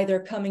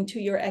 either coming to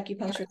your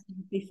acupuncture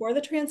before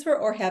the transfer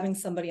or having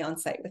somebody on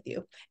site with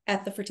you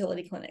at the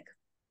fertility clinic.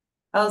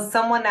 Oh,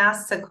 someone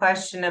asked a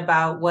question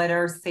about what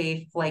are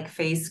safe, like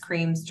face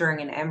creams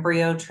during an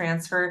embryo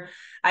transfer.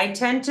 I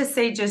tend to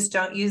say just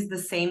don't use the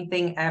same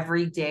thing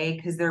every day,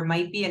 because there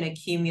might be an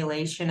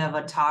accumulation of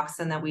a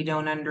toxin that we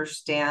don't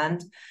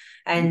understand.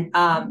 And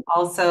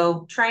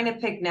also trying to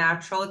pick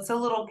natural. It's a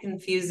little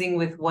confusing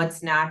with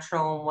what's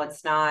natural and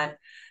what's not,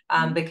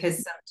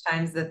 because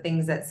sometimes the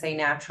things that say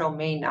natural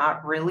may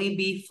not really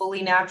be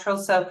fully natural.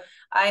 So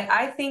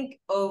I think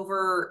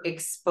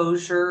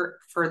overexposure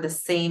for the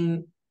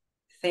same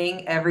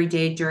thing every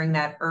day during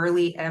that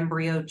early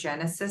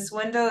embryogenesis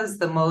window is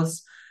the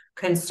most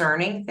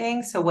concerning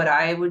thing. So what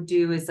I would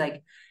do is,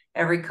 like,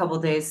 every couple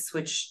of days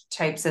switch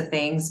types of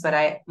things,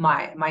 but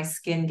my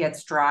skin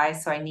gets dry,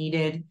 so I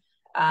needed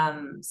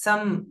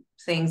some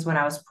things when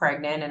I was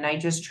pregnant, and I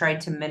just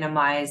tried to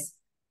minimize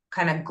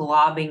kind of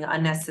globbing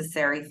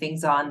unnecessary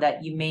things on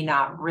that you may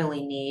not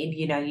really need.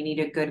 You need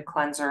a good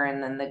cleanser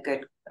and then the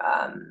good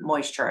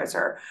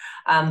moisturizer,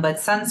 but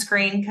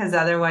sunscreen, because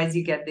otherwise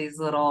you get these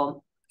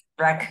little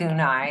raccoon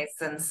eyes,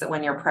 and so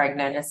when you're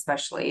pregnant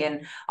especially,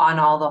 and on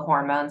all the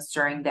hormones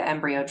during the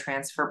embryo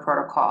transfer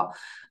protocol.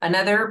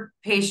 Another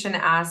patient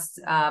asked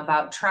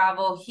about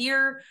travel.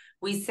 Here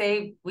we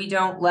say we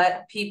don't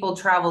let people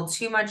travel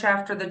too much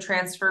after the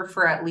transfer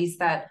for at least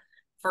that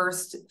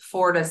first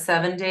 4 to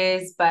 7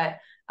 days, but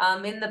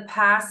in the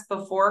past,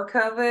 before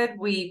COVID,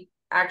 we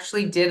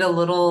actually did a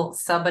little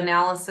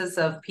sub-analysis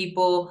of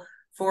people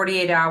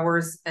 48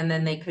 hours and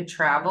then they could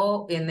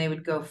travel, and they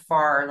would go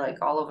far,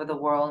 like all over the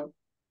world.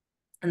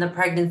 and the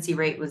pregnancy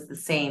rate was the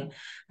same.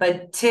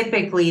 But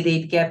typically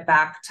they'd get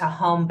back to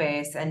home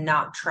base and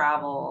not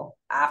travel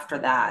after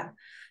that.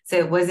 So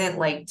it wasn't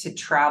like to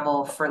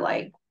travel for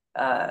like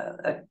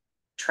a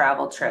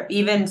travel trip.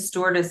 Even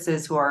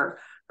stewardesses who are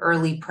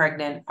early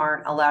pregnant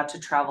aren't allowed to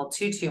travel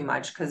too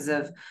much because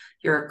of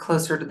you're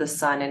closer to the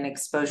sun and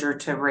exposure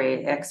to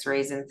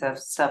x-rays and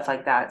stuff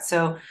like that.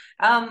 So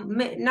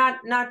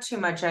not too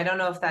much. I don't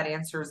know if that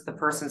answers the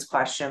person's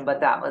question,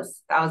 but that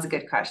was a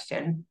good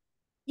question.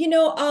 You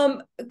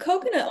know,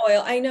 coconut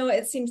oil, I know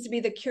it seems to be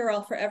the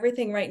cure-all for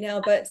everything right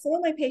now, but some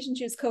of my patients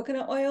use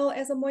coconut oil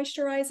as a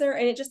moisturizer,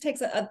 and it just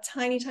takes a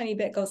tiny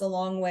bit, goes a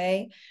long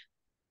way.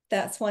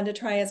 That's one to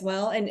try as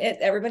well. And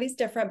everybody's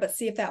different, but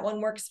see if that one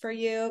works for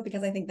you,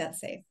 because I think that's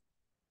safe.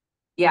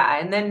 Yeah.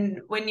 And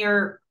then when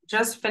you're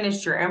just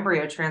finished your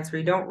embryo transfer,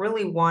 you don't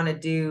really want to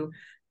do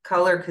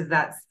color because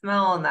that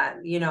smell and that,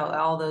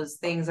 all those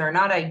things are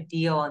not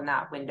ideal in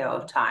that window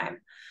of time.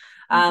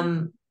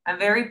 I'm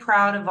very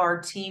proud of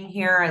our team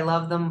here. I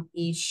love them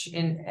each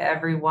and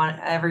every one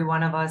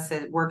of us.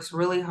 It works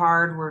really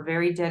hard. We're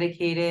very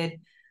dedicated.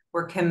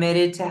 We're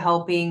committed to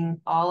helping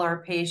all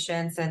our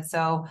patients. And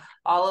so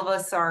all of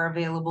us are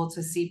available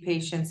to see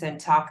patients and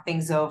talk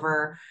things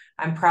over.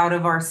 I'm proud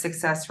of our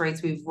success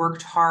rates. We've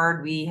worked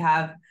hard. We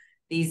have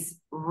these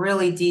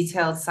really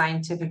detailed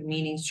scientific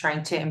meetings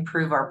trying to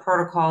improve our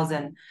protocols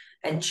and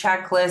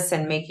checklists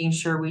and making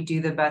sure we do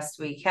the best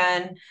we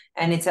can.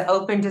 And it's an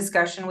open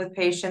discussion with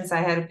patients. I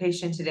had a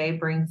patient today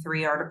bring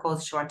 3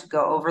 articles. She wanted to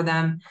go over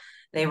them.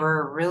 They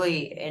were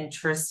really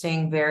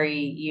interesting, very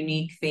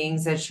unique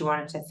things that she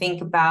wanted to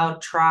think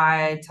about,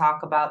 try,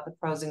 talk about the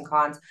pros and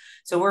cons.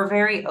 So we're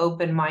very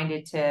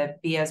open-minded to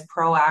be as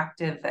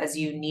proactive as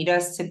you need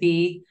us to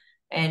be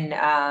and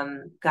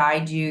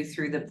guide you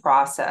through the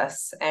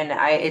process. And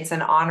it's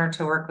an honor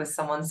to work with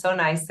someone so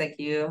nice like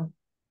you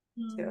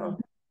too.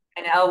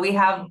 I know we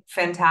have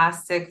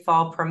fantastic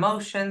fall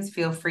promotions.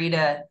 Feel free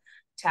to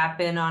tap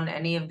in on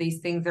any of these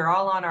things. They're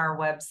all on our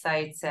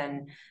websites,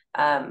 and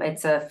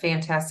it's a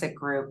fantastic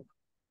group.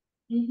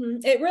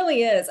 It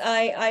really is.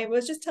 I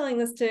was just telling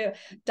this to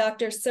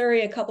Dr.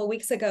 Suri a couple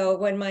weeks ago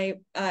when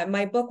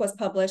my book was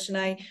published, and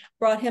I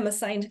brought him a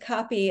signed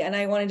copy, and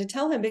I wanted to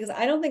tell him because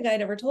I don't think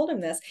I'd ever told him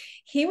this.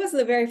 He was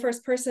the very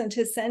first person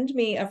to send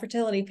me a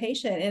fertility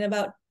patient in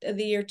about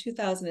the year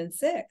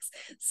 2006.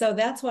 So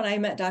that's when I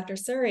met Dr.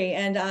 Suri,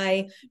 and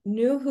I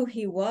knew who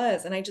he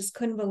was, and I just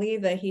couldn't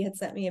believe that he had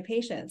sent me a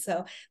patient.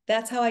 So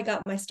that's how I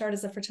got my start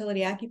as a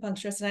fertility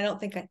acupuncturist, and I don't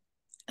think I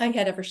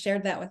had ever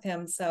shared that with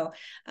him. So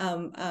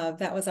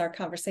that was our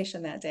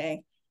conversation that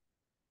day.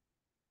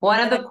 One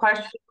of the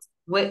questions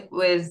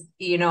was,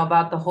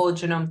 about the whole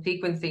genome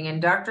sequencing,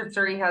 and Dr.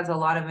 Suri has a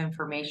lot of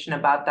information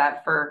about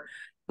that for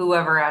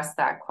whoever asked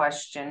that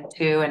question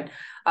too. And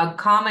a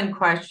common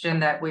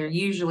question that we're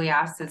usually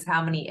asked is,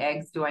 how many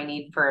eggs do I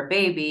need for a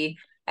baby?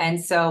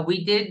 And so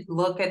we did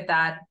look at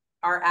that.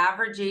 Our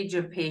average age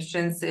of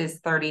patients is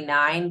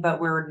 39, but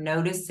we're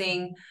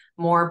noticing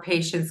more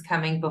patients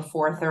coming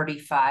before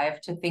 35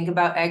 to think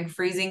about egg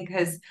freezing,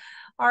 because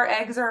our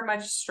eggs are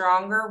much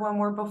stronger when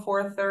we're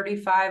before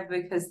 35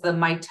 because the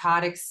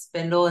mitotic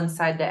spindle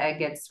inside the egg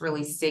gets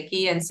really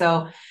sticky. And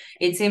so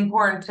it's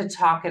important to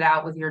talk it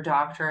out with your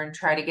doctor and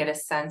try to get a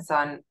sense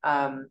on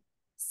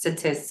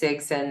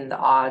statistics and the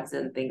odds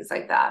and things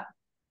like that.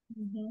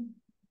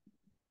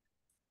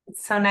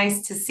 It's so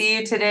nice to see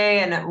you today,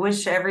 and I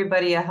wish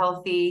everybody a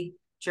healthy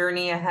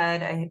journey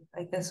ahead.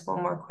 I guess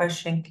one more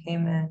question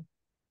came in.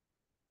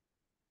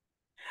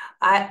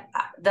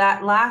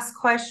 That last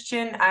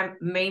question,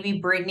 maybe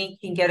Brittany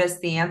can get us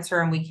the answer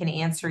and we can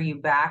answer you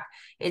back.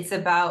 It's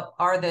about,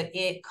 are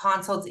the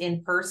consults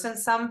in person?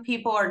 Some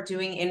people are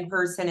doing in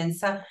person, and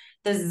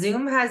the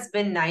Zoom has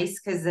been nice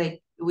because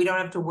we don't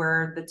have to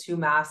wear the 2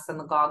 masks and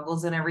the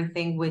goggles and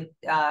everything with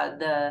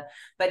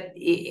but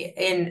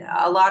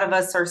a lot of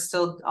us are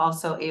still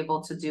also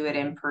able to do it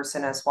in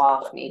person as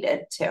well if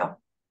needed too.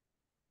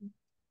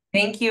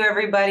 Thank you,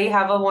 everybody.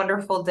 Have a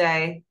wonderful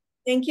day.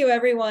 Thank you,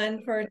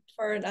 everyone, for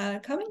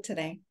coming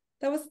today.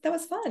 That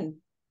was fun.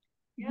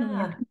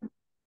 Yeah.